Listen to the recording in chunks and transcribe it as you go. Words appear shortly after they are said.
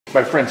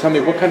My friend, tell me,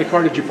 what kind of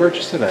car did you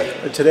purchase today?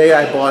 Today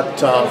I bought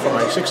for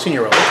my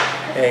 16-year-old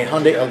a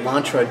Hyundai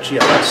Elantra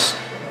GLS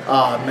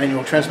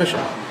manual transmission.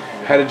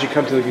 How did you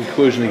come to the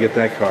conclusion to get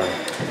that car?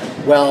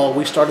 Well,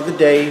 we started the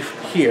day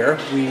here.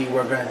 We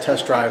were going to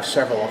test drive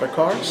several other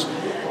cars,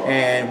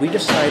 and we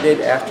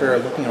decided after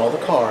looking at all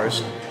the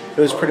cars,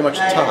 it was pretty much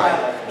a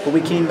tie. But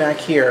we came back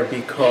here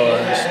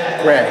because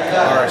Greg,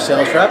 our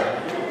sales rep,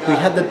 we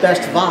had the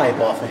best vibe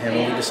off of him,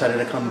 and we decided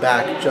to come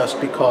back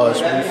just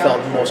because we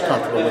felt most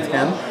comfortable with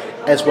him,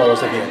 as well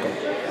as the vehicle.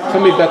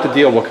 Tell me about the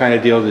deal. What kind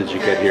of deal did you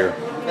get here?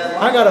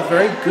 I got a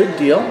very good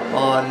deal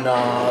on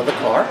the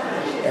car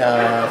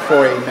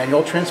for a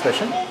manual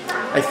transmission.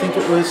 I think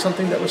it was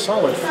something that was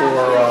solid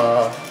for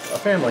a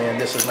family, and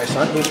this is my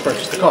son who's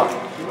purchased the car.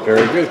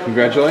 Very good.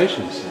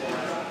 Congratulations.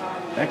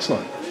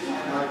 Excellent.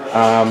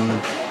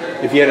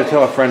 If you had to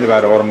tell a friend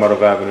about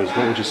Automotive Avenues,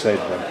 what would you say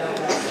to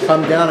them?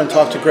 Come down and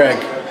talk to Greg.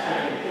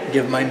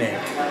 Give him my name.